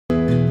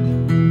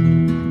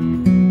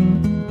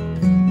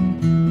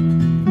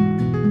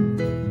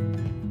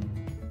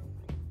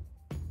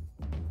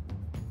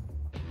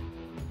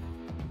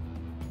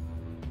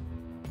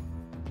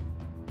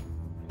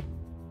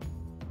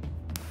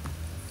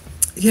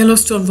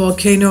Yellowstone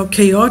Volcano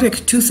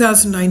chaotic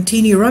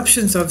 2019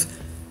 eruptions of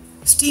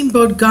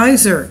Steamboat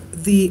Geyser,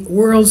 the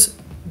world's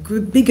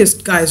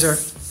biggest geyser.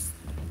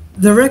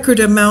 The record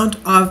amount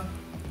of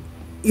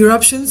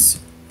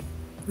eruptions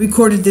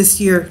recorded this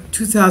year,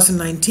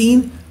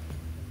 2019.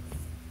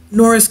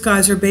 Norris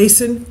Geyser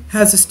Basin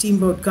has a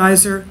Steamboat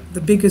Geyser,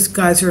 the biggest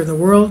geyser in the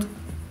world,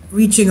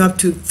 reaching up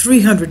to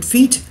 300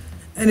 feet,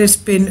 and it's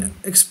been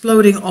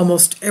exploding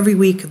almost every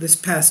week this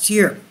past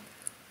year.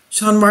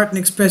 Sean Martin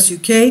Express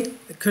UK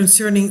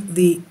concerning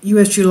the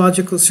U.S.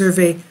 Geological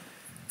Survey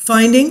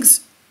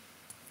findings.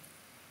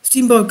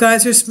 Steamboat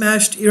Geyser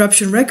smashed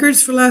eruption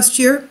records for last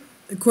year,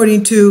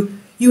 according to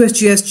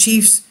USGS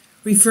chiefs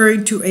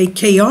referring to a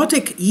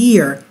chaotic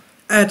year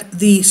at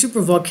the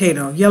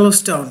supervolcano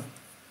Yellowstone.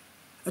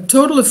 A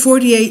total of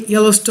 48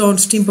 Yellowstone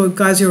Steamboat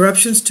Geyser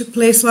eruptions took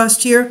place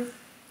last year.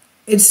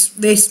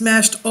 They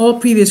smashed all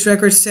previous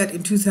records set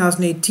in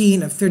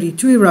 2018 of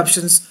 32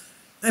 eruptions,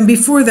 and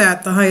before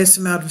that the highest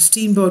amount of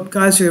Steamboat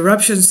Geyser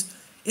eruptions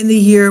in the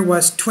year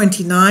was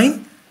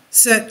 29,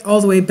 set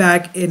all the way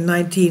back in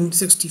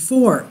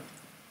 1964.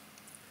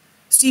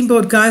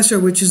 Steamboat Geyser,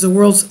 which is the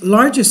world's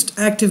largest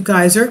active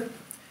geyser,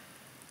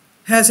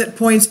 has at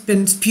points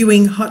been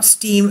spewing hot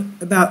steam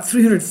about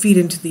 300 feet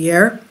into the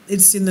air.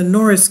 It's in the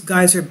Norris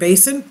Geyser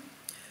Basin,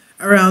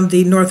 around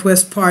the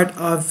northwest part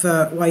of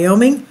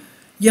Wyoming.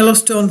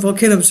 Yellowstone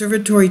Volcano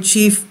Observatory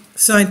Chief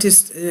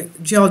Scientist,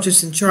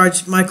 Geologist in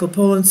Charge, Michael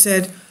Pollan,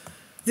 said,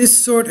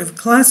 "This sort of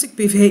classic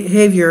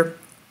behavior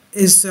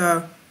is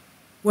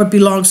what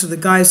belongs to the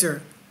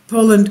geyser."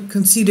 Poland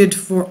conceded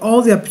for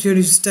all the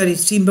opportunities to study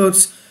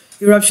Steamboat's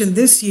eruption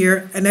this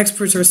year, and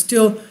experts are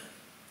still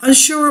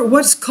unsure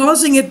what's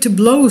causing it to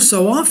blow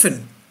so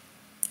often.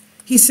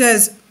 He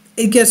says,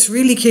 "It gets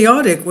really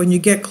chaotic when you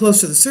get close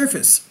to the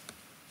surface.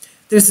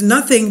 There's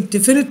nothing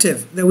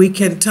definitive that we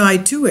can tie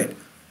to it.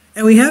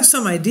 And we have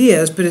some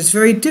ideas, but it's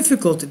very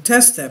difficult to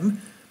test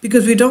them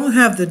because we don't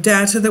have the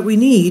data that we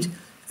need,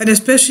 and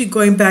especially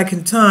going back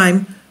in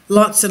time,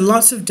 lots and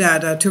lots of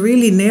data to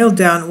really nail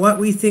down what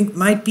we think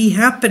might be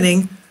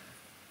happening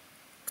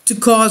to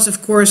cause,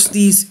 of course,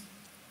 these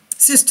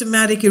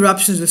systematic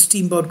eruptions of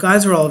Steamboat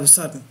Geyser all of a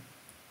sudden.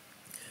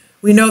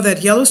 We know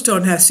that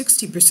Yellowstone has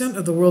 60%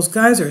 of the world's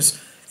geysers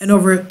and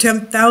over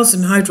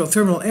 10,000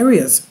 hydrothermal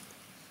areas.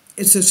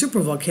 It's a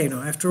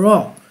supervolcano, after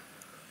all.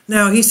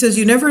 Now, he says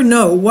you never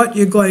know what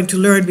you're going to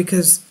learn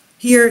because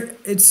here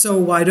it's so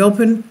wide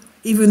open.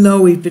 Even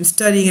though we've been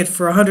studying it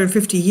for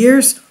 150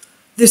 years,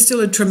 there's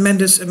still a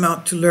tremendous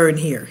amount to learn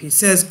here. He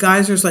says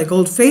geysers like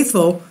Old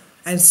Faithful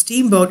and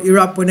Steamboat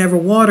erupt whenever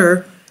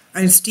water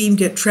and steam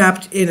get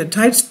trapped in a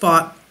tight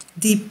spot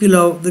deep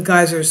below the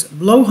geyser's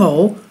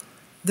blowhole.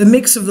 The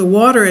mix of the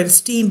water and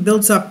steam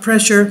builds up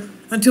pressure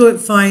until it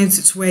finds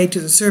its way to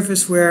the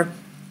surface, where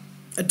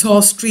a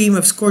tall stream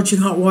of scorching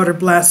hot water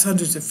blasts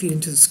hundreds of feet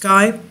into the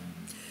sky.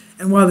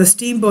 And while the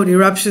Steamboat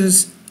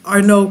eruptions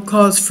are no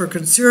cause for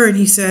concern,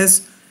 he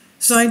says,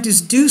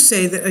 scientists do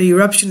say that an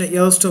eruption at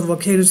Yellowstone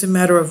Volcano is a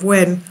matter of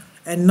when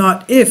and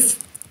not if.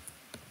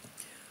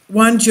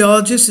 One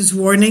geologist is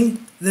warning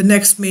the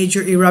next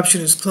major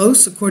eruption is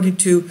close. According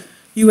to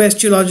U.S.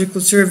 Geological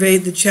Survey,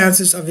 the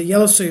chances of a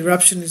Yellowstone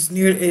eruption is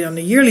on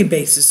a yearly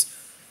basis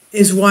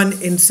is 1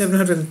 in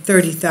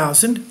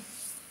 730,000.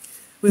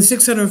 With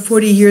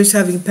 640 years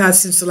having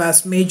passed since the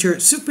last major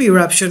super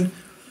eruption,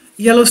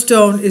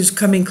 Yellowstone is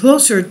coming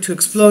closer to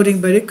exploding,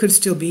 but it could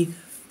still be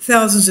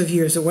thousands of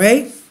years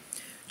away.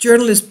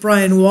 Journalist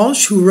Brian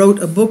Walsh, who wrote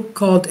a book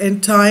called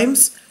End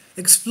Times,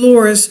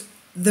 explores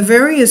the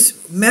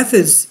various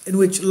methods in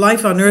which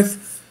life on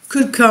Earth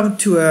could come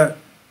to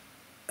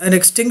an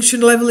extinction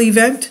level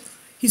event.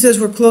 He says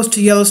we're close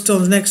to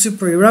Yellowstone's next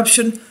super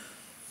eruption,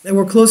 and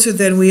we're closer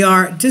than we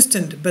are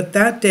distant, but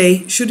that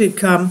day, should it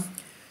come,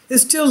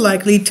 is still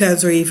likely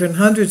tens or even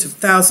hundreds of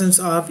thousands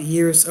of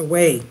years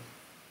away.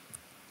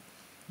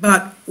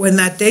 But when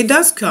that day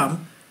does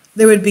come,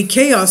 there would be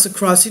chaos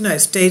across the United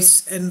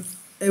States, and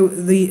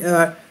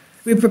the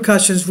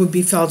repercussions would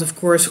be felt, of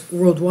course,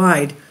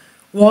 worldwide.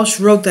 Walsh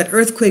wrote that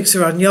earthquakes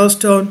around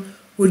Yellowstone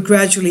would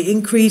gradually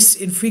increase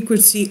in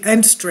frequency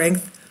and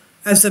strength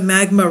as the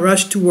magma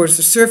rushed towards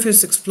the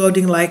surface,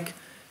 exploding like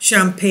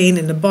champagne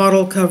in a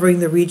bottle, covering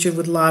the region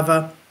with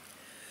lava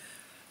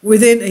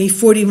within a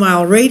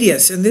 40-mile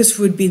radius, and this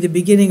would be the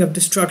beginning of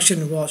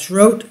destruction, Walsh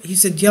wrote. He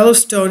said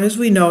Yellowstone, as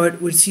we know it,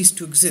 would cease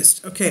to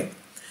exist. Okay,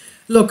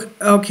 look,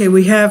 okay,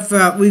 we've had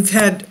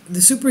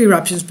the super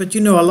eruptions, but you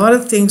know, a lot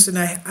of things, and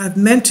I've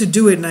meant to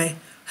do it, and I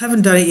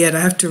haven't done it yet. I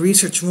have to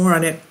research more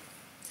on it.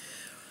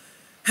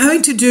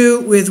 Having to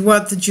do with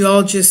what the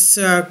geologists,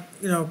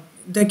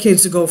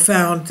 decades ago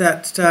found,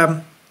 that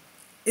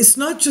it's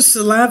not just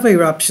the lava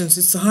eruptions,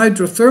 it's the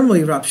hydrothermal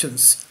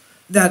eruptions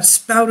that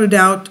spouted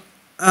out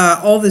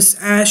all this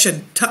ash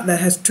and that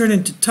has turned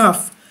into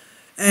tuff,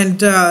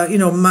 and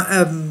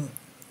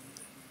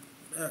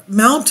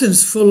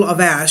mountains full of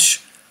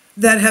ash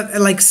that have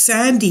like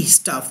sandy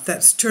stuff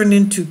that's turned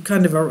into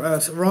kind of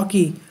a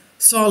rocky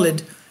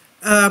solid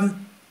that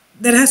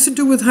has to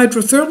do with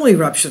hydrothermal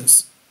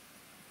eruptions.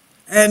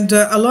 And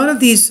a lot of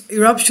these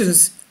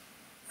eruptions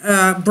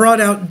brought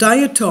out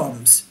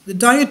diatoms. The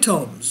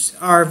diatoms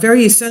are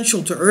very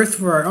essential to Earth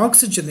for our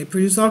oxygen. They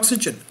produce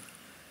oxygen.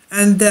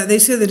 And they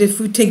say that if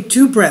we take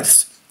 2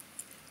 breaths,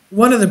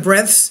 one of the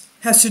breaths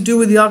has to do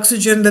with the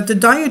oxygen that the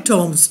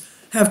diatoms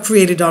have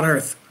created on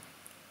Earth.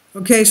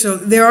 Okay, so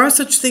there are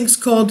such things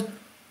called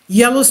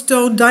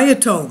Yellowstone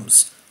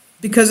diatoms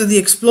because of the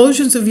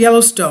explosions of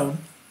Yellowstone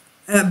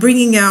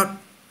bringing out,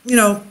 you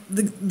know,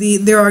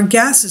 there are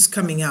gases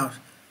coming out.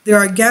 There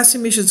are gas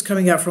emissions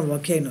coming out from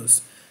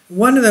volcanoes.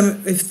 One of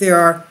them, if they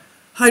are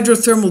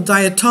hydrothermal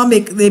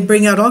diatomic, they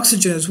bring out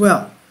oxygen as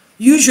well.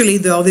 Usually,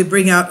 though, they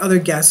bring out other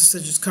gases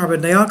such as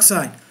carbon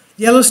dioxide.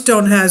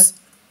 Yellowstone has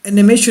an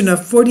emission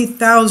of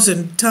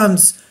 40,000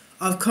 tons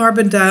of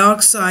carbon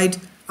dioxide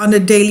on a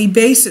daily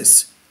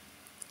basis,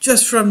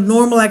 just from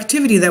normal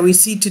activity that we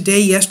see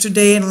today,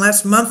 yesterday, and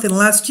last month and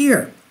last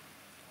year.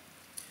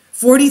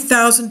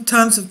 40,000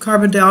 tons of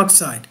carbon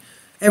dioxide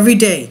every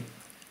day.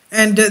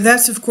 And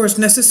that's, of course,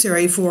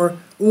 necessary for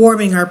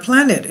warming our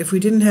planet. If we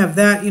didn't have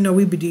that, you know,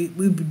 we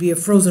would be a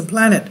frozen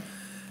planet.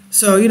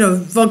 So, you know,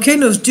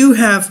 volcanoes do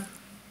have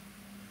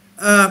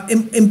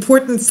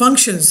important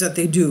functions that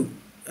they do.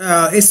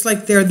 It's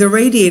like they're the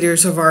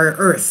radiators of our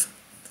Earth.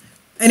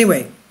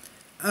 Anyway,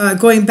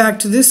 going back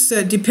to this,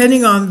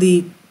 depending on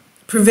the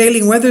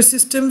prevailing weather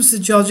systems, the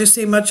geologists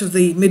say much of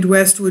the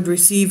Midwest would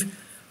receive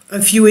a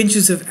few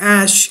inches of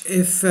ash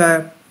if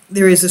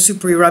there is a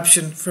super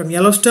eruption from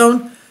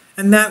Yellowstone,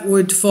 and that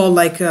would fall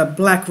like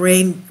black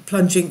rain,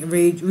 plunging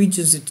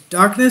regions into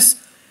darkness.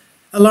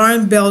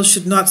 Alarm bells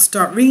should not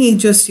start ringing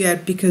just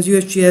yet because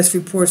USGS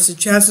reports the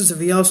chances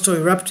of Yellowstone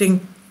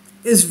erupting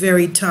is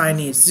very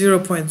tiny. It's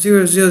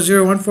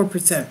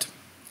 0.00014%.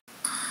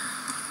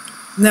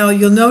 Now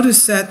you'll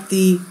notice that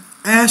the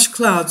ash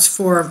clouds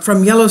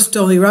from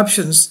Yellowstone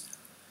eruptions,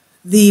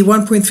 the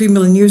 1.3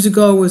 million years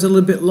ago was a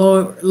little bit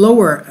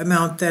lower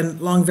amount than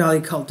Long Valley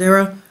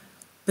caldera,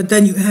 but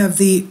then you have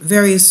the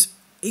various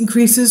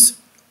increases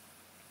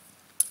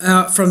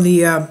from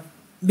the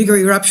bigger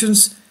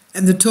eruptions,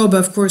 and the Toba,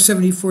 of course,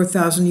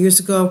 74,000 years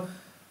ago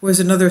was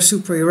another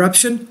super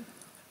eruption,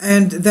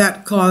 and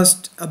that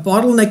caused a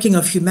bottlenecking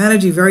of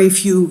humanity. Very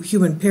few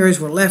human pairs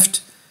were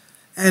left,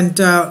 and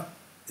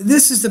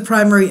this is the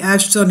primary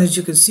ash zone, as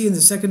you can see in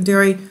the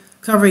secondary,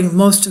 covering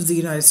most of the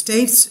United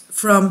States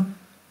from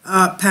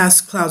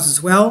past clouds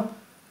as well.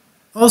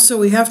 Also,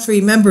 we have to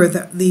remember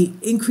that the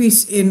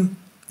increase in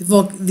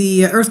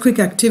the earthquake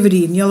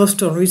activity in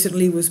Yellowstone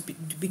recently was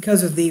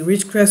because of the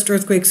Ridgecrest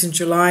earthquakes in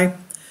July,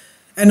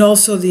 and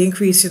also the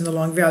increase in the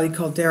Long Valley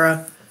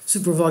caldera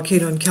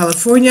supervolcano in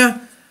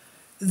California.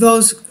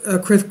 Those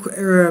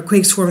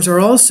quake swarms are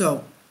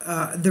also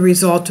the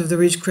result of the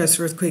Ridgecrest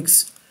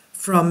earthquakes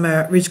from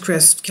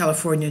Ridgecrest,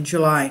 California in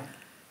July.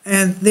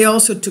 And they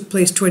also took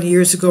place 20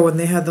 years ago when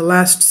they had the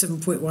last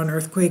 7.1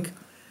 earthquake,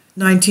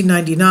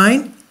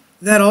 1999.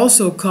 That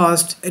also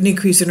caused an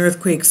increase in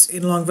earthquakes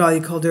in Long Valley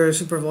caldera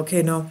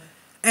supervolcano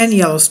and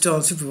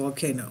Yellowstone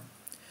supervolcano.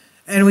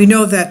 And we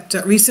know that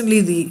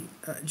recently the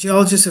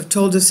geologists have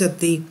told us that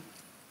the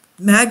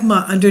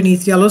magma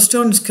underneath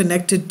Yellowstone is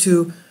connected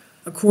to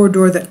a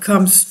corridor that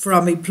comes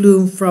from a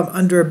plume from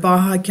under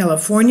Baja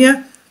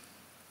California,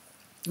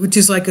 which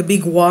is like a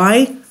big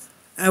Y.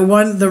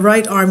 The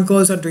right arm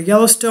goes under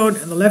Yellowstone,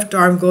 and the left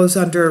arm goes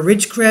under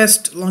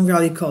Ridgecrest, Long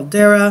Valley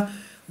caldera,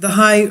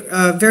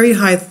 the very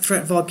high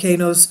threat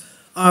volcanoes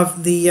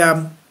of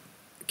the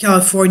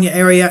California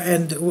area,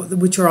 and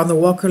which are on the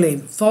Walker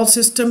Lane fault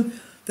system.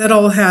 That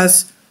all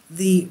has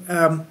the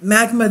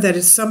magma that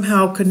is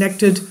somehow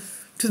connected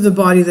to the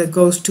body that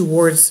goes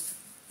towards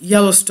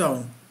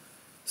Yellowstone.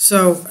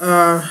 So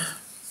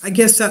I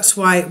guess that's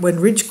why when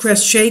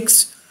Ridgecrest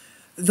shakes,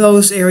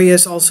 those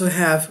areas also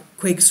have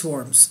quake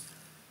swarms.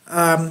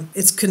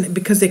 It's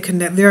because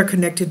they are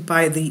connected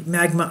by the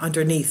magma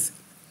underneath.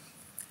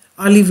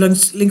 I'll leave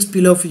links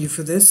below for you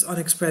for this on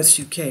Express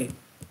UK.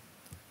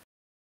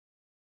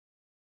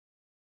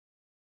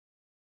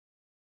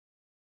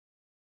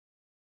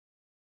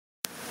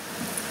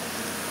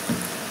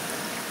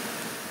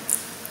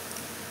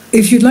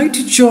 If you'd like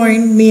to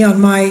join me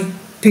on my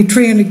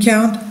Patreon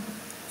account,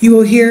 you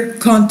will hear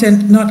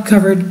content not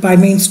covered by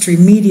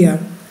mainstream media.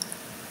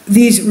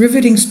 These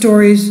riveting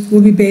stories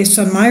will be based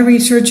on my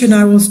research, and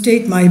I will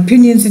state my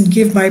opinions and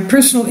give my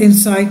personal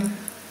insight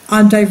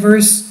on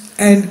diverse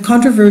and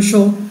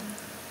controversial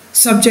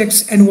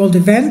subjects and world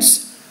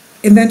events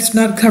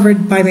not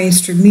covered by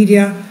mainstream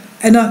media,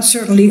 and not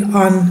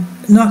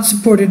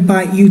supported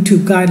by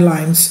YouTube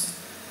guidelines.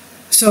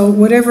 So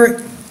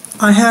whatever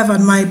I have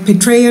on my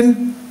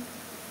Patreon,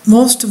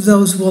 most of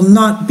those will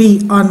not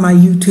be on my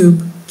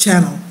YouTube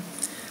channel.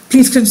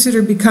 Please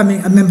consider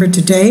becoming a member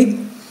today.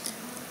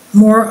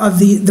 More of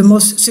the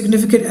most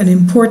significant and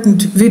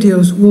important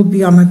videos will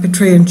be on my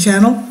Patreon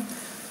channel.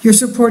 Your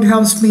support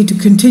helps me to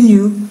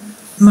continue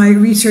my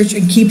research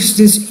and keeps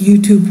this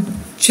YouTube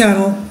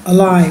channel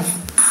alive.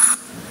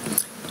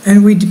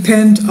 And we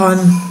depend on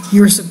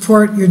your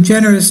support, your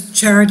generous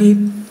charity,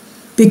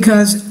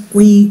 because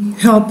we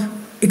help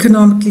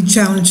economically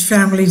challenged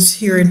families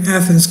here in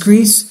Athens,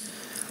 Greece,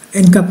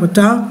 in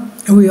Kapota,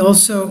 and we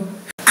also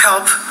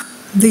help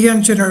the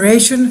young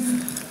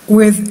generation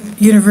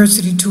with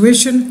university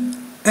tuition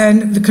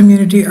and the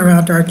community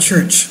around our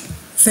church.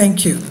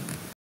 Thank you.